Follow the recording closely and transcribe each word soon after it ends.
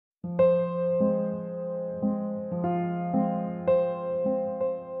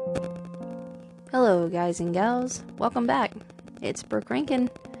Hello, guys and gals. Welcome back. It's Brooke Rankin,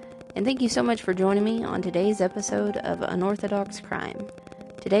 and thank you so much for joining me on today's episode of Unorthodox Crime.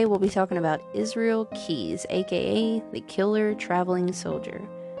 Today we'll be talking about Israel Keyes, aka the Killer Traveling Soldier.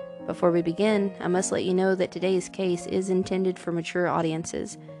 Before we begin, I must let you know that today's case is intended for mature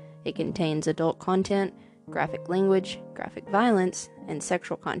audiences. It contains adult content, graphic language, graphic violence, and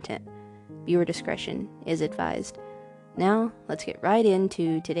sexual content. Viewer discretion is advised. Now, let's get right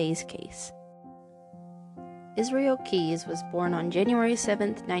into today's case. Israel Keyes was born on January 7,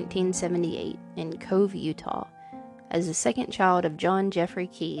 1978, in Cove, Utah. As the second child of John Jeffrey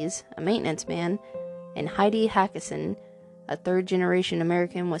Keyes, a maintenance man, and Heidi Hackison, a third-generation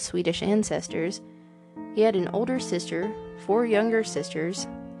American with Swedish ancestors, he had an older sister, 4 younger sisters,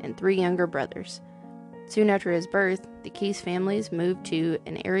 and 3 younger brothers. Soon after his birth, the Keyes families moved to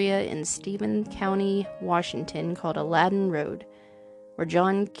an area in Stephen County, Washington called Aladdin Road, where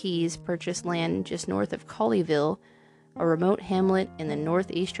John Keyes purchased land just north of Colleyville, a remote hamlet in the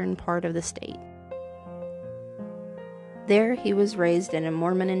northeastern part of the state. There, he was raised in a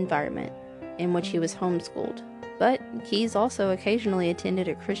Mormon environment, in which he was homeschooled, but Keyes also occasionally attended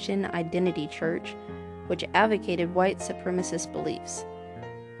a Christian Identity Church, which advocated white supremacist beliefs.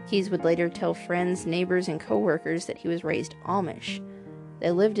 Keyes would later tell friends, neighbors, and co-workers that he was raised Amish.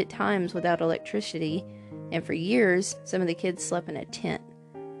 They lived at times without electricity, and for years, some of the kids slept in a tent.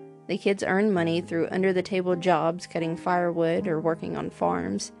 The kids earned money through under-the-table jobs cutting firewood or working on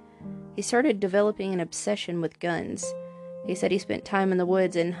farms. He started developing an obsession with guns. He said he spent time in the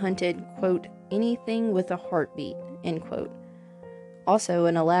woods and hunted, quote, anything with a heartbeat, end quote. Also,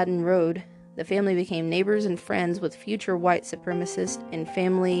 in Aladdin Road, the family became neighbors and friends with future white supremacist and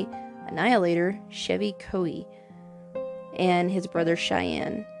family annihilator Chevy Coey and his brother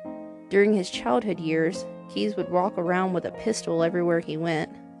Cheyenne. During his childhood years, Keyes would walk around with a pistol everywhere he went,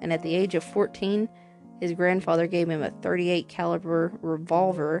 and at the age of 14, his grandfather gave him a .38 caliber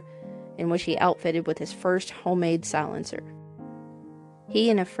revolver in which he outfitted with his first homemade silencer. He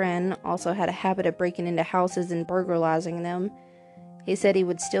and a friend also had a habit of breaking into houses and burglarizing them. He said he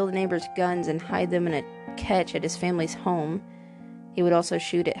would steal the neighbors' guns and hide them in a catch at his family's home. He would also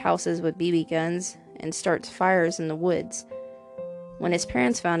shoot at houses with BB guns and start fires in the woods. When his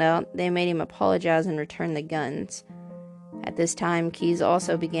parents found out, they made him apologize and return the guns. At this time, Keyes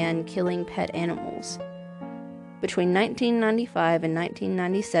also began killing pet animals. Between 1995 and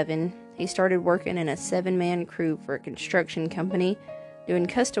 1997, he started working in a 7-man crew for a construction company, doing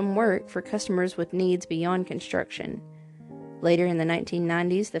custom work for customers with needs beyond construction. Later in the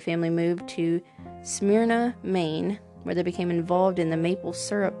 1990s, the family moved to Smyrna, Maine, where they became involved in the maple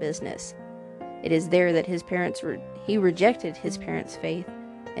syrup business. It is there that he rejected his parents' faith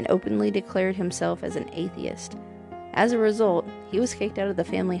and openly declared himself as an atheist. As a result, he was kicked out of the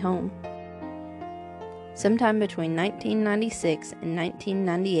family home. Sometime between 1996 and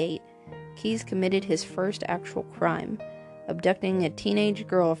 1998, Keyes committed his first actual crime, abducting a teenage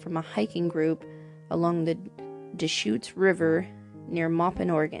girl from a hiking group along the Deschutes River near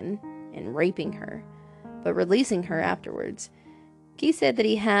Maupin, Oregon, and raping her, but releasing her afterwards. Keyes said that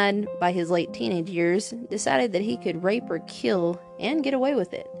he had, by his late teenage years, decided that he could rape or kill and get away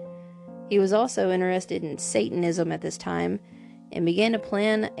with it. He was also interested in Satanism at this time and began to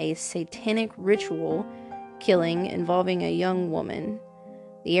plan a satanic ritual killing involving a young woman.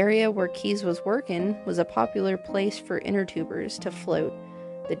 The area where Keyes was working was a popular place for inner tubers to float,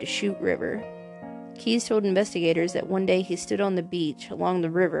 the Deschutes River. Keyes told investigators that one day he stood on the beach along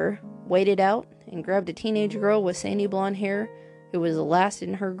the river, waded out, and grabbed a teenage girl with sandy blonde hair who was the last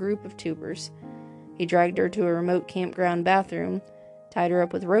in her group of tubers. He dragged her to a remote campground bathroom, tied her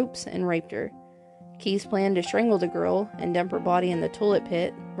up with ropes, and raped her. Keyes planned to strangle the girl and dump her body in the toilet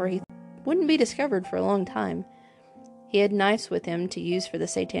pit, where he wouldn't be discovered for a long time. He had knives with him to use for the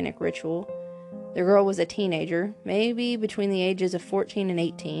satanic ritual. The girl was a teenager, maybe between the ages of 14 and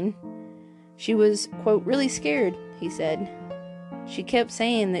 18. She was, quote, really scared, he said. She kept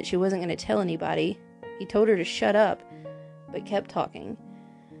saying that she wasn't going to tell anybody. He told her to shut up, but kept talking.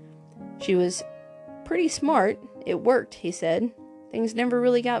 She was pretty smart. It worked, he said. Things never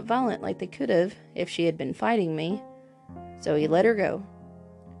really got violent like they could have if she had been fighting me. So he let her go.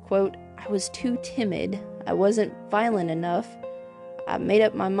 Quote, I was too timid. I wasn't violent enough. I made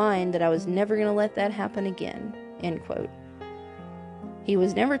up my mind that I was never going to let that happen again. End quote. He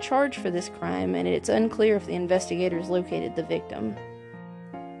was never charged for this crime, and it's unclear if the investigators located the victim.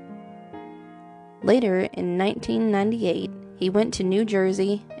 Later, in 1998, he went to New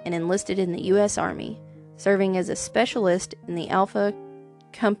Jersey and enlisted in the U.S. Army, serving as a specialist in the Alpha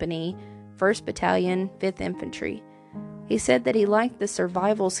Company, 1st Battalion, 5th Infantry. He said that he liked the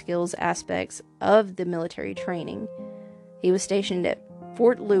survival skills aspects of the military training. He was stationed at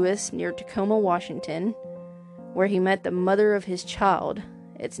Fort Lewis near Tacoma, Washington, where he met the mother of his child.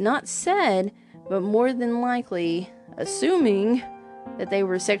 It's not said, but more than likely, assuming that they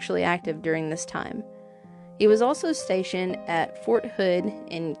were sexually active during this time. He was also stationed at Fort Hood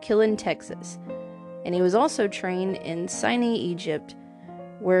in Killen, Texas, and he was also trained in Sinai, Egypt,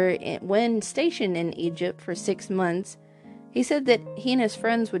 where when stationed in Egypt for 6 months, he said that he and his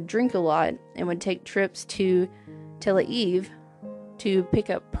friends would drink a lot and would take trips to Tel Aviv to pick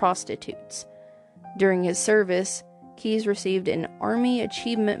up prostitutes. During his service, Keyes received an Army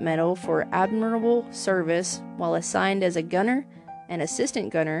Achievement Medal for admirable service while assigned as a gunner and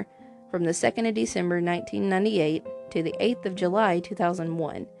assistant gunner from the 2nd of December 1998 to the 8th of July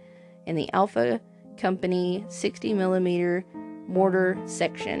 2001 in the Alpha Company 60mm mortar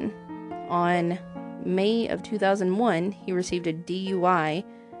section. On May of 2001, he received a DUI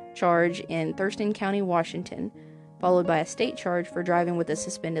charge in Thurston County, Washington, followed by a state charge for driving with a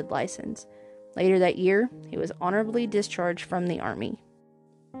suspended license. Later that year, he was honorably discharged from the Army.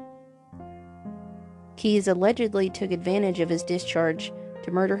 Keyes allegedly took advantage of his discharge to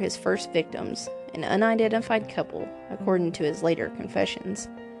murder his first victims, an unidentified couple, according to his later confessions.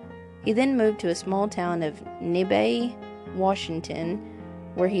 He then moved to a small town of Nebe, Washington,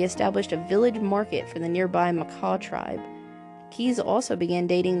 where he established a village market for the nearby Makah tribe. Keyes also began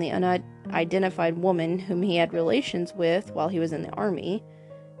dating the unidentified woman whom he had relations with while he was in the Army.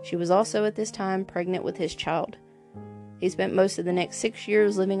 She was also at this time pregnant with his child. He spent most of the next 6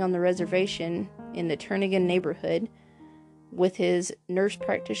 years living on the reservation in the Turnagain neighborhood with his nurse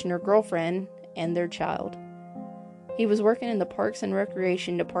practitioner girlfriend and their child. He was working in the Parks and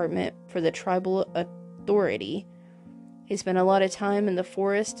Recreation Department for the Tribal Authority. He spent a lot of time in the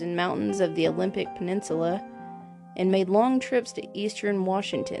forests and mountains of the Olympic Peninsula and made long trips to eastern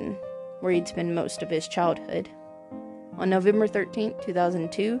Washington, where he'd spend most of his childhood. On November 13,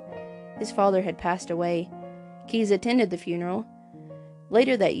 2002, his father had passed away. Keyes attended the funeral.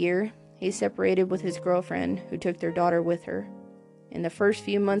 Later that year, he separated with his girlfriend, who took their daughter with her. In the first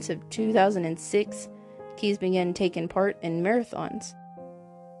few months of 2006, Keyes began taking part in marathons.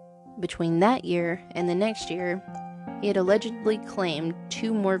 Between that year and the next year, he had allegedly claimed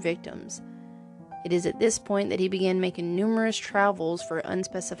 2 more victims. It is at this point that he began making numerous travels for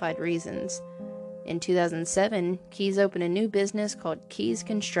unspecified reasons. In 2007, Keyes opened a new business called Keyes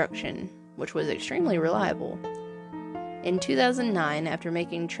Construction, which was extremely reliable. In 2009, after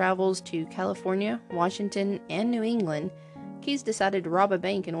making travels to California, Washington, and New England, Keyes decided to rob a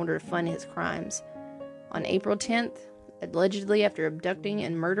bank in order to fund his crimes. On April 10th, allegedly after abducting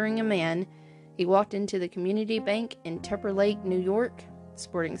and murdering a man, he walked into the community bank in Tupper Lake, New York,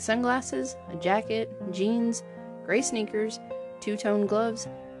 sporting sunglasses, a jacket, jeans, gray sneakers, 2-tone gloves,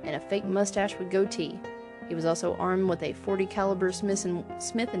 and a fake mustache with goatee. He was also armed with a .40 caliber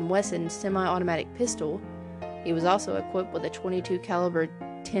Smith & Wesson semi-automatic pistol. He was also equipped with a .22 caliber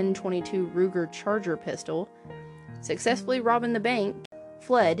 10-22 Ruger Charger pistol. Successfully robbing the bank,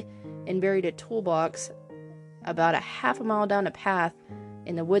 fled, and buried a toolbox about a half a mile down a path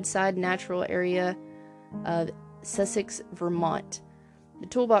in the Woodside Natural area of Sussex, Vermont. The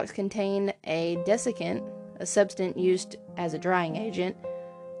toolbox contained a desiccant, a substance used as a drying agent,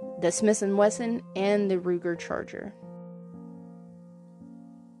 the Smith & Wesson, and the Ruger Charger.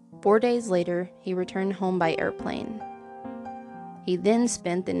 4 days later, he returned home by airplane. He then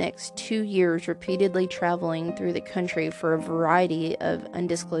spent the next 2 years repeatedly traveling through the country for a variety of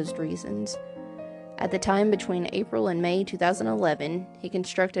undisclosed reasons. At the time between April and May 2011, he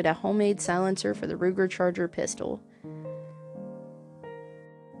constructed a homemade silencer for the Ruger Charger pistol.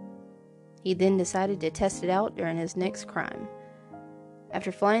 He then decided to test it out during his next crime.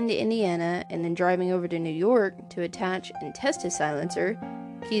 After flying to Indiana and then driving over to New York to attach and test his silencer,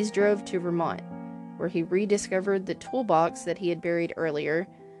 Keyes drove to Vermont, where he rediscovered the toolbox that he had buried earlier,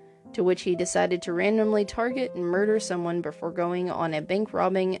 to which he decided to randomly target and murder someone before going on a bank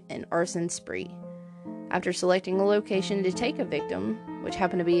robbing and arson spree. After selecting a location to take a victim, which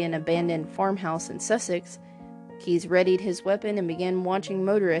happened to be an abandoned farmhouse in Sussex, Keyes readied his weapon and began watching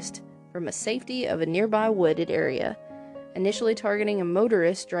motorists from a safety of a nearby wooded area. Initially targeting a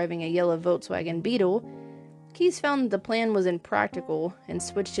motorist driving a yellow Volkswagen Beetle, Keyes found that the plan was impractical and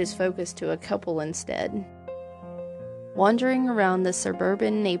switched his focus to a couple instead. Wandering around the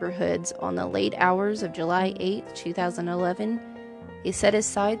suburban neighborhoods on the late hours of July 8, 2011, he set his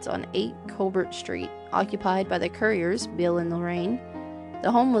sights on 8 Colbert Street, occupied by the Couriers, Bill and Lorraine.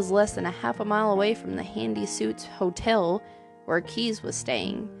 The home was less than a half a mile away from the Handy Suits Hotel where Keyes was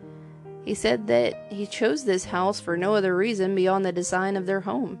staying. He said that he chose this house for no other reason beyond the design of their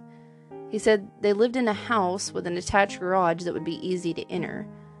home. He said they lived in a house with an attached garage that would be easy to enter.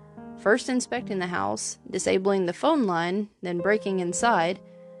 First inspecting the house, disabling the phone line, then breaking inside,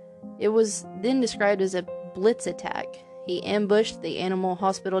 it was then described as a blitz attack. He ambushed the animal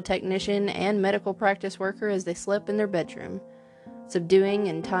hospital technician and medical practice worker as they slept in their bedroom, subduing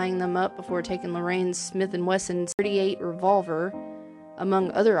and tying them up before taking Lorraine's Smith & Wesson .38 revolver,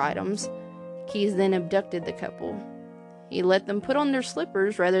 among other items. Keyes then abducted the couple. He let them put on their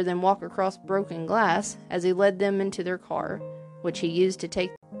slippers rather than walk across broken glass as he led them into their car, which he used to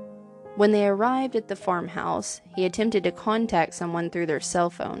take. When they arrived at the farmhouse, he attempted to contact someone through their cell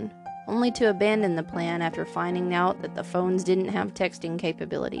phone, only to abandon the plan after finding out that the phones didn't have texting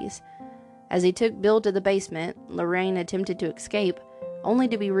capabilities. As he took Bill to the basement, Lorraine attempted to escape, only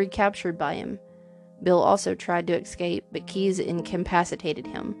to be recaptured by him. Bill also tried to escape, but Keyes incapacitated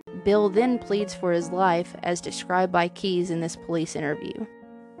him. Bill then pleads for his life, as described by Keyes in this police interview.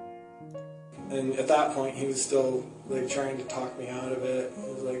 And at that point, he was still trying to talk me out of it.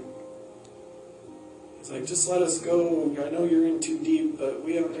 He's like, just let us go. I know you're in too deep, but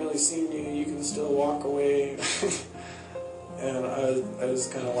we haven't really seen you. You can still walk away. And I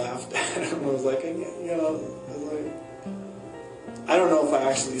just kind of laughed at him. I was like, I don't know if I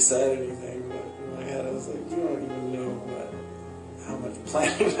actually said anything, but in my head I was like, you don't even know how much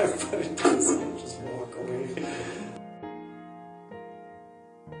planning I've put into this, and just walk away.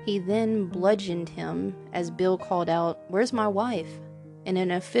 He then bludgeoned him as Bill called out, "Where's my wife?" And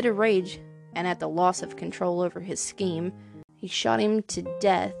in a fit of rage, and at the loss of control over his scheme, he shot him to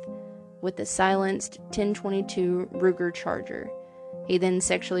death with the silenced 1022 Ruger Charger. He then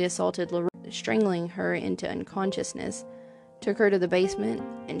sexually assaulted Lorraine, strangling her into unconsciousness, took her to the basement,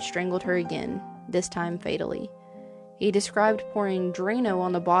 and strangled her again, this time fatally. He described pouring Drano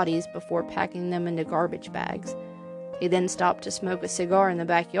on the bodies before packing them into garbage bags. He then stopped to smoke a cigar in the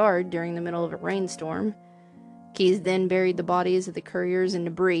backyard during the middle of a rainstorm. Keyes then buried the bodies of the couriers in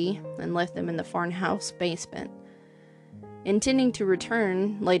debris and left them in the farmhouse basement. Intending to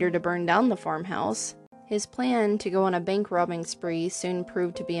return later to burn down the farmhouse, his plan to go on a bank robbing spree soon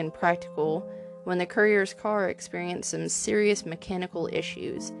proved to be impractical when the courier's car experienced some serious mechanical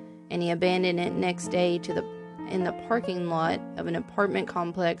issues, and he abandoned it next day in the parking lot of an apartment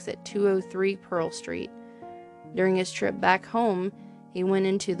complex at 203 Pearl Street. During his trip back home, he went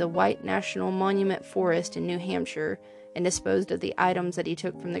into the White National Monument Forest in New Hampshire and disposed of the items that he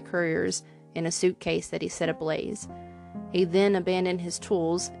took from the couriers in a suitcase that he set ablaze. He then abandoned his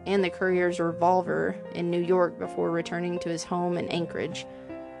tools and the courier's revolver in New York before returning to his home in Anchorage.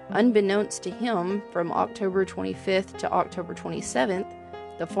 Unbeknownst to him, from October 25th to October 27th,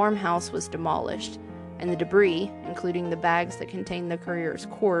 the farmhouse was demolished, and the debris, including the bags that contained the courier's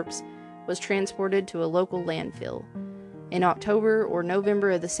corpse, was transported to a local landfill. In October or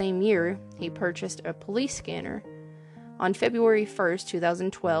November of the same year, he purchased a police scanner. On February 1st,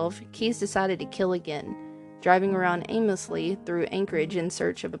 2012, Keyes decided to kill again, driving around aimlessly through Anchorage in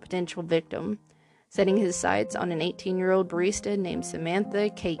search of a potential victim, setting his sights on an 18-year-old barista named Samantha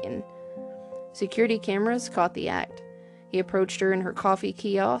Kagan. Security cameras caught the act. He approached her in her coffee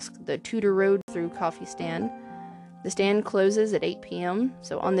kiosk, the Tudor Road through coffee stand. The stand closes at 8 p.m.,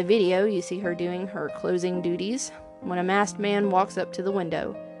 so on the video you see her doing her closing duties when a masked man walks up to the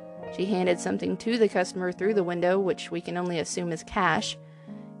window. She handed something to the customer through the window, which we can only assume is cash.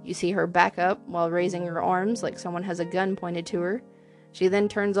 You see her back up while raising her arms like someone has a gun pointed to her. She then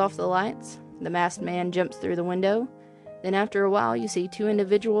turns off the lights. The masked man jumps through the window. Then after a while, you see two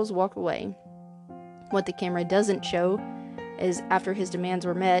individuals walk away. What the camera doesn't show is after his demands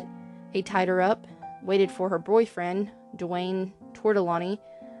were met, he tied her up, waited for her boyfriend, Dwayne Tortolani,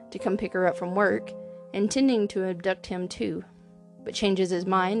 to come pick her up from work, intending to abduct him too, but changes his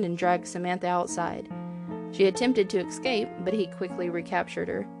mind and drags Samantha outside. She attempted to escape, but he quickly recaptured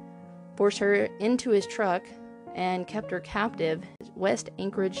her, forced her into his truck, and kept her captive at his West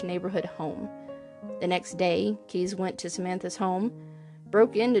Anchorage neighborhood home. The next day, Keyes went to Samantha's home,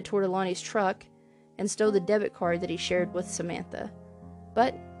 broke into Tortolani's truck, and stole the debit card that he shared with Samantha.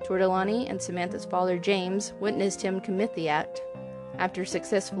 But Tortolani and Samantha's father, James, witnessed him commit the act. After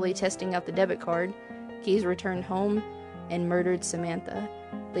successfully testing out the debit card, Keyes returned home and murdered Samantha,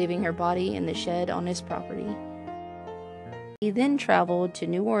 leaving her body in the shed on his property. He then traveled to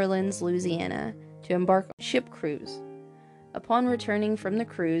New Orleans, Louisiana, to embark on a ship cruise. Upon returning from the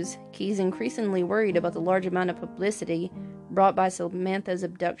cruise, Keyes increasingly worried about the large amount of publicity brought by Samantha's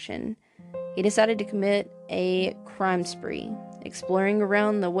abduction. He decided to commit a crime spree. Exploring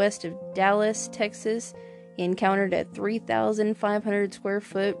around the west of Dallas, Texas, he he encountered a 3,500 square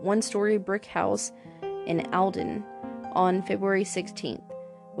foot, one-story brick house in Alden on February 16th,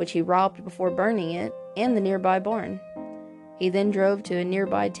 which he robbed before burning it and the nearby barn. He then drove to a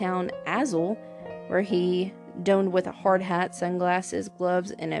nearby town, Azle, where he, donned with a hard hat, sunglasses,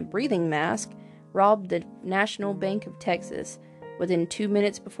 gloves, and a breathing mask, robbed the National Bank of Texas within 2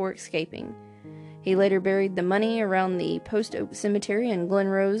 minutes before escaping. He later buried the money around the Post Oak Cemetery in Glen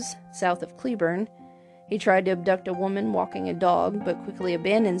Rose, south of Cleburne. He tried to abduct a woman walking a dog, but quickly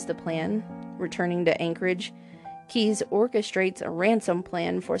abandons the plan. Returning to Anchorage, Keyes orchestrates a ransom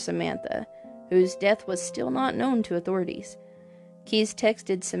plan for Samantha, whose death was still not known to authorities. Keyes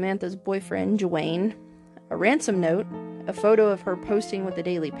texted Samantha's boyfriend, Dwayne, a ransom note, a photo of her posting with the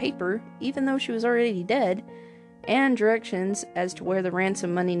daily paper, even though she was already dead, and directions as to where the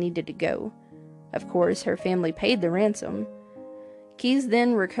ransom money needed to go. Of course, her family paid the ransom. Keyes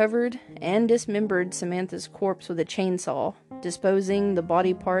then recovered and dismembered Samantha's corpse with a chainsaw, disposing the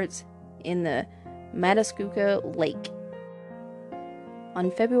body parts in the Mataskooka Lake. On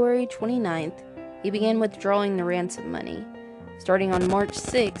February 29th, he began withdrawing the ransom money. Starting on March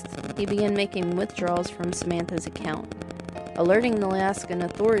 6th, he began making withdrawals from Samantha's account, alerting the Alaskan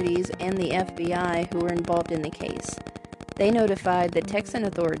authorities and the FBI who were involved in the case. They notified the Texan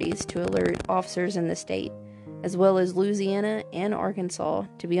authorities to alert officers in the state, as well as Louisiana and Arkansas,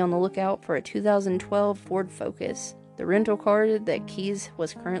 to be on the lookout for a 2012 Ford Focus, the rental car that Keyes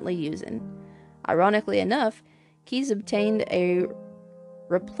was currently using. Ironically enough, Keyes obtained a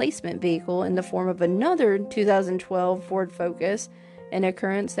replacement vehicle in the form of another 2012 Ford Focus, an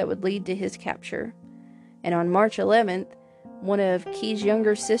occurrence that would lead to his capture. And on March 11th, one of Keyes'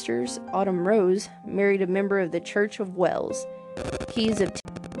 younger sisters, Autumn Rose, married a member of the Church of Wells. Keyes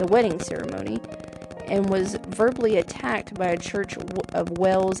attended the wedding ceremony and was verbally attacked by a Church of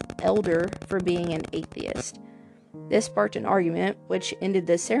Wells elder for being an atheist. This sparked an argument, which ended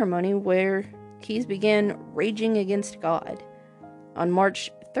the ceremony, where Keyes began raging against God. On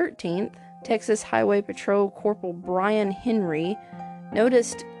March 13th, Texas Highway Patrol Corporal Brian Henry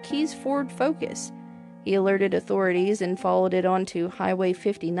noticed Keyes' Ford Focus. He alerted authorities and followed it onto Highway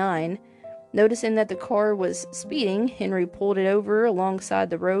 59. Noticing that the car was speeding, Henry pulled it over alongside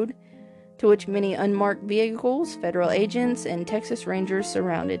the road, to which many unmarked vehicles, federal agents, and Texas Rangers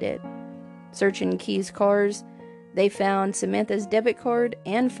surrounded it. Searching Keyes' cars, they found Samantha's debit card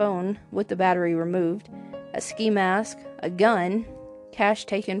and phone with the battery removed, a ski mask, a gun, cash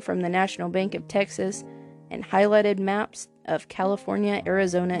taken from the National Bank of Texas, and highlighted maps of California,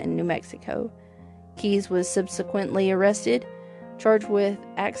 Arizona, and New Mexico. Keyes was subsequently arrested, charged with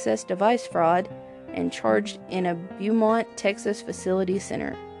access device fraud, and charged in a Beaumont, Texas facility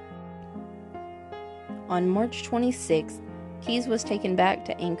center. On March 26th, Keyes was taken back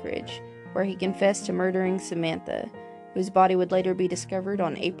to Anchorage, where he confessed to murdering Samantha, whose body would later be discovered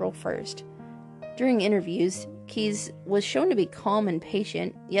on April 1st. During interviews, Keyes was shown to be calm and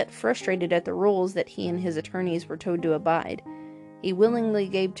patient, yet frustrated at the rules that he and his attorneys were told to abide. He willingly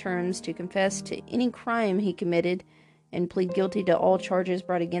gave terms to confess to any crime he committed and plead guilty to all charges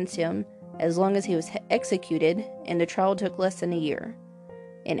brought against him, as long as he was executed, and the trial took less than a year.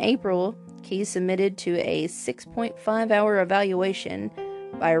 In April, Keyes submitted to a 6.5-hour evaluation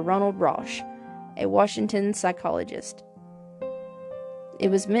by Ronald Rausch, a Washington psychologist. It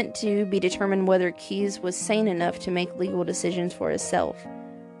was meant to be determined whether Keyes was sane enough to make legal decisions for himself.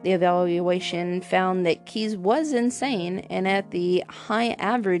 The evaluation found that Keyes was insane, and at the high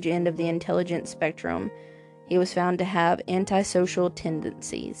average end of the intelligence spectrum, he was found to have antisocial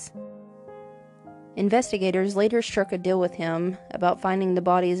tendencies. Investigators later struck a deal with him about finding the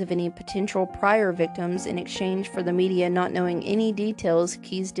bodies of any potential prior victims in exchange for the media not knowing any details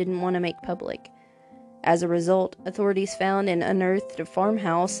Keyes didn't want to make public. As a result, authorities found and unearthed a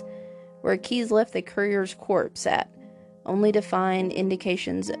farmhouse where Keyes left the courier's corpse at, only to find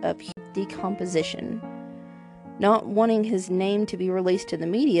indications of decomposition. Not wanting his name to be released to the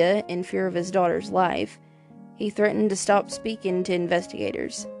media in fear of his daughter's life, he threatened to stop speaking to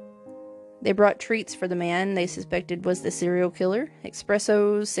investigators. They brought treats for the man they suspected was the serial killer: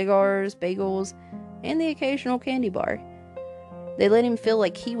 espressos, cigars, bagels, and the occasional candy bar. They let him feel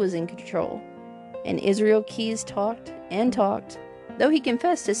like he was in control, and Israel Keyes talked and talked. Though he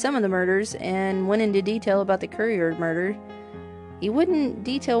confessed to some of the murders and went into detail about the courier murder, he wouldn't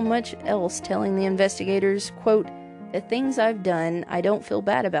detail much else, telling the investigators, quote, "The things I've done, I don't feel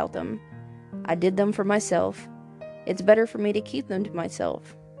bad about them. I did them for myself. It's better for me to keep them to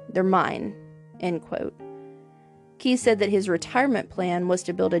myself. They're mine," end quote. Keyes said that his retirement plan was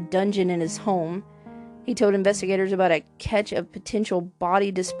to build a dungeon in his home, He told investigators about a catch of potential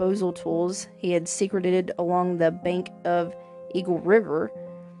body disposal tools he had secreted along the bank of Eagle River.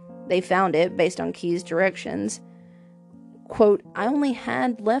 They found it based on Keyes' directions. Quote, "I only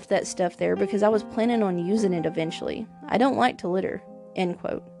had left that stuff there because I was planning on using it eventually. I don't like to litter." End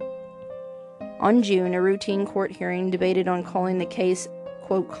quote. On June, a routine court hearing debated on calling the case,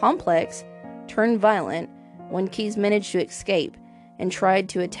 quote, "complex," turned violent when Keyes managed to escape and tried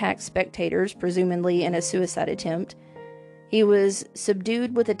to attack spectators, presumably in a suicide attempt. He was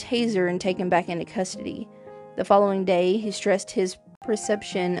subdued with a taser and taken back into custody. The following day, he stressed his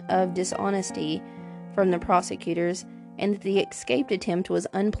perception of dishonesty from the prosecutors and that the escaped attempt was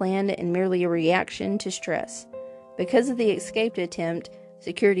unplanned and merely a reaction to stress. Because of the escaped attempt,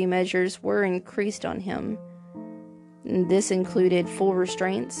 security measures were increased on him. This included full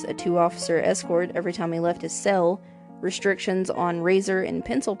restraints, a 2-officer escort every time he left his cell, restrictions on razor and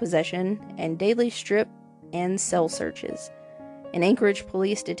pencil possession, and daily strip and cell searches. An Anchorage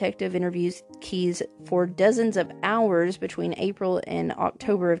police detective interviews Keyes for dozens of hours between April and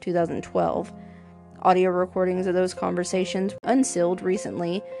October of 2012. Audio recordings of those conversations were unsealed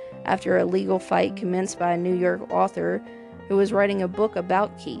recently after a legal fight commenced by a New York author who was writing a book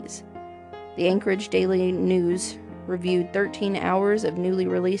about Keyes. The Anchorage Daily News reviewed 13 hours of newly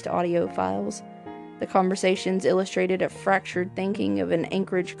released audio files. The conversations illustrated a fractured thinking of an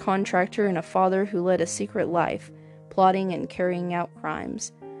Anchorage contractor and a father who led a secret life, plotting and carrying out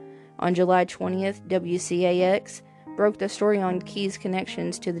crimes. On July 20th, WCAX broke the story on Keyes'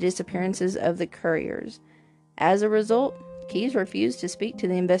 connections to the disappearances of the couriers. As a result, Keyes refused to speak to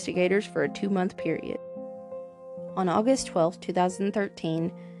the investigators for a 2-month period. On August 12,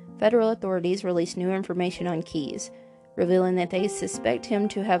 2013, federal authorities released new information on Keyes, revealing that they suspect him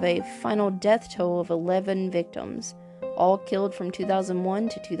to have a final death toll of 11 victims, all killed from 2001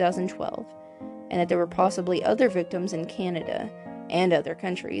 to 2012, and that there were possibly other victims in Canada and other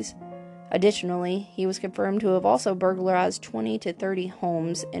countries. Additionally, he was confirmed to have also burglarized 20 to 30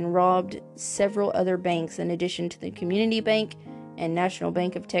 homes and robbed several other banks in addition to the Community Bank and National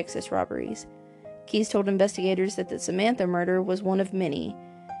Bank of Texas robberies. Keyes told investigators that the Samantha murder was one of many.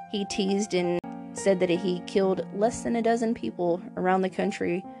 He teased and said that he killed less than a dozen people around the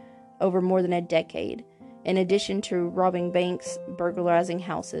country over more than a decade, in addition to robbing banks, burglarizing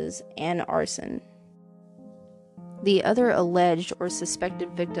houses, and arson. The other alleged or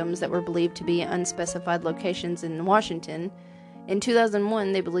suspected victims that were believed to be unspecified locations in Washington, in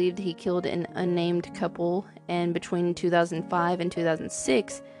 2001 they believed he killed an unnamed couple, and between 2005 and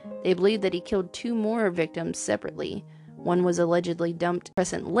 2006 they believed that he killed 2 more victims separately. One was allegedly dumped in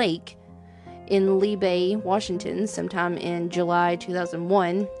Crescent Lake in Lee Bay, Washington, sometime in July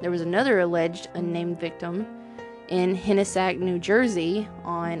 2001. There was another alleged unnamed victim in Hennesack, New Jersey,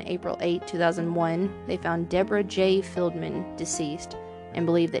 on April 8, 2001. They found Deborah J. Fieldman deceased and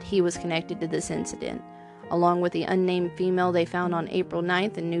believed that he was connected to this incident, along with the unnamed female they found on April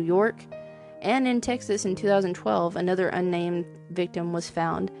 9th in New York. And in Texas in 2012, another unnamed victim was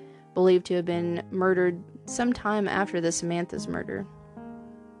found, believed to have been murdered sometime after the Samantha's murder.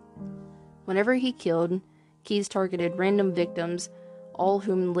 Whenever he killed, Keyes targeted random victims, all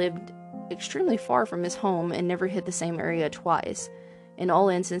whom lived extremely far from his home and never hit the same area twice. In all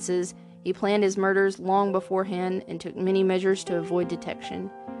instances, he planned his murders long beforehand and took many measures to avoid detection.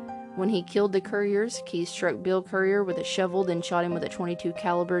 When he killed the couriers, Keyes struck Bill Courier with a shovel, then shot him with a .22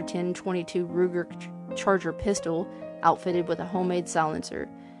 caliber 10-22 Ruger Charger pistol outfitted with a homemade silencer.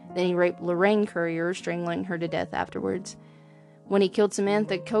 Then he raped Lorraine Courier, strangling her to death afterwards. When he killed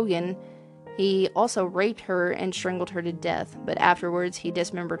Samantha Cogan, he also raped her and strangled her to death, but afterwards he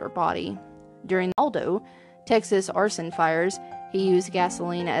dismembered her body. During the Aldo, Texas arson fires, he used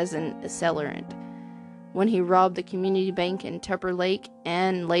gasoline as an accelerant. When he robbed the Community Bank in Tupper Lake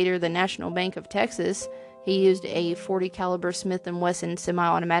and later the National Bank of Texas, he used a .40 caliber Smith & Wesson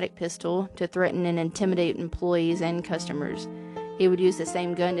semi-automatic pistol to threaten and intimidate employees and customers. He would use the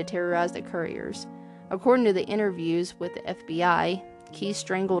same gun to terrorize the couriers. According to the interviews with the FBI, Keyes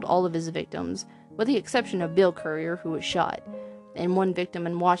strangled all of his victims, with the exception of Bill Courier, who was shot, and one victim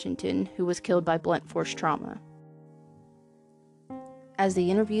in Washington who was killed by blunt force trauma. As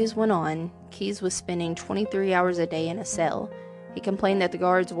the interviews went on, Keyes was spending 23 hours a day in a cell. He complained that the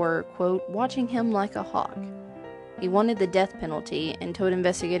guards were, quote, watching him like a hawk. He wanted the death penalty and told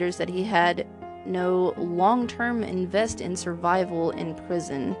investigators that he had no long-term invest in survival in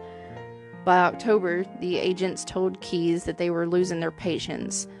prison. By October, the agents told Keyes that they were losing their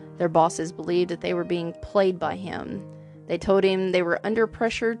patience. Their bosses believed that they were being played by him. They told him they were under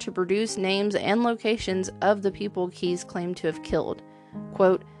pressure to produce names and locations of the people Keyes claimed to have killed.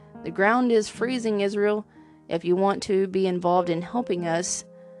 Quote, "The ground is freezing, Israel. If you want to be involved in helping us,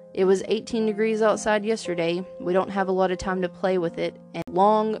 it was 18 degrees outside yesterday. We don't have a lot of time to play with it. And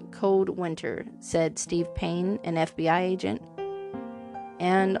long, cold winter," said Steve Payne, an FBI agent.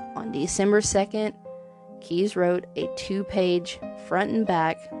 And on December 2nd, Keyes wrote a 2-page, front and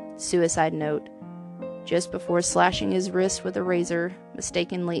back, suicide note just before slashing his wrist with a razor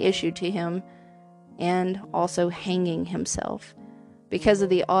mistakenly issued to him, and also hanging himself. Because of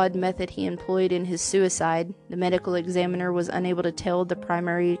the odd method he employed in his suicide, the medical examiner was unable to tell the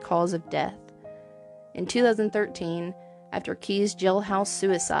primary cause of death. In 2013, after Keyes' jailhouse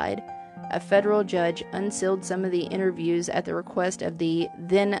suicide, a federal judge unsealed some of the interviews at the request of the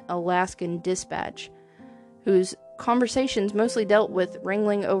then Alaskan Dispatch, whose conversations mostly dealt with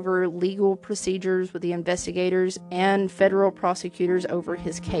wrangling over legal procedures with the investigators and federal prosecutors over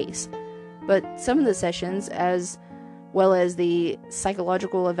his case. But some of the sessions, as well as the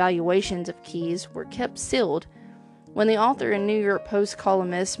psychological evaluations of Keyes, were kept sealed. When the author and New York Post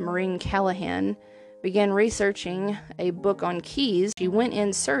columnist Maureen Callahan began researching a book on Keyes, she went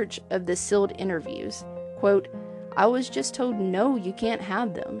in search of the sealed interviews. Quote, "I was just told, no, you can't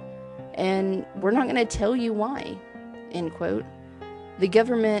have them, and we're not going to tell you why," end quote. The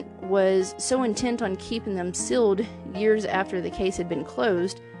government was so intent on keeping them sealed years after the case had been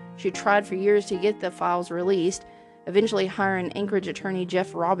closed, she tried for years to get the files released, eventually hiring Anchorage attorney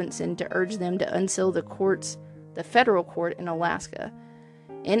Jeff Robinson to urge them to unseal the federal court in Alaska.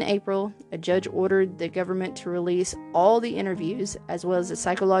 In April, a judge ordered the government to release all the interviews as well as a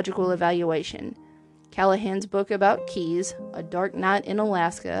psychological evaluation. Callahan's book about Keyes, A Dark Night in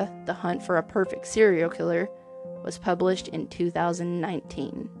Alaska, The Hunt for a Perfect Serial Killer, was published in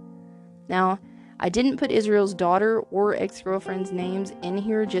 2019. Now, I didn't put Israel's daughter or ex-girlfriend's names in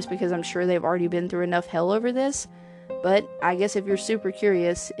here just because I'm sure they've already been through enough hell over this, but I guess if you're super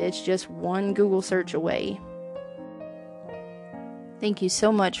curious, it's just one Google search away. Thank you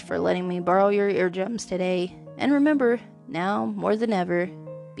so much for letting me borrow your eardrums today, and remember, now more than ever,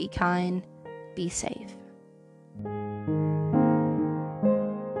 be kind, be safe.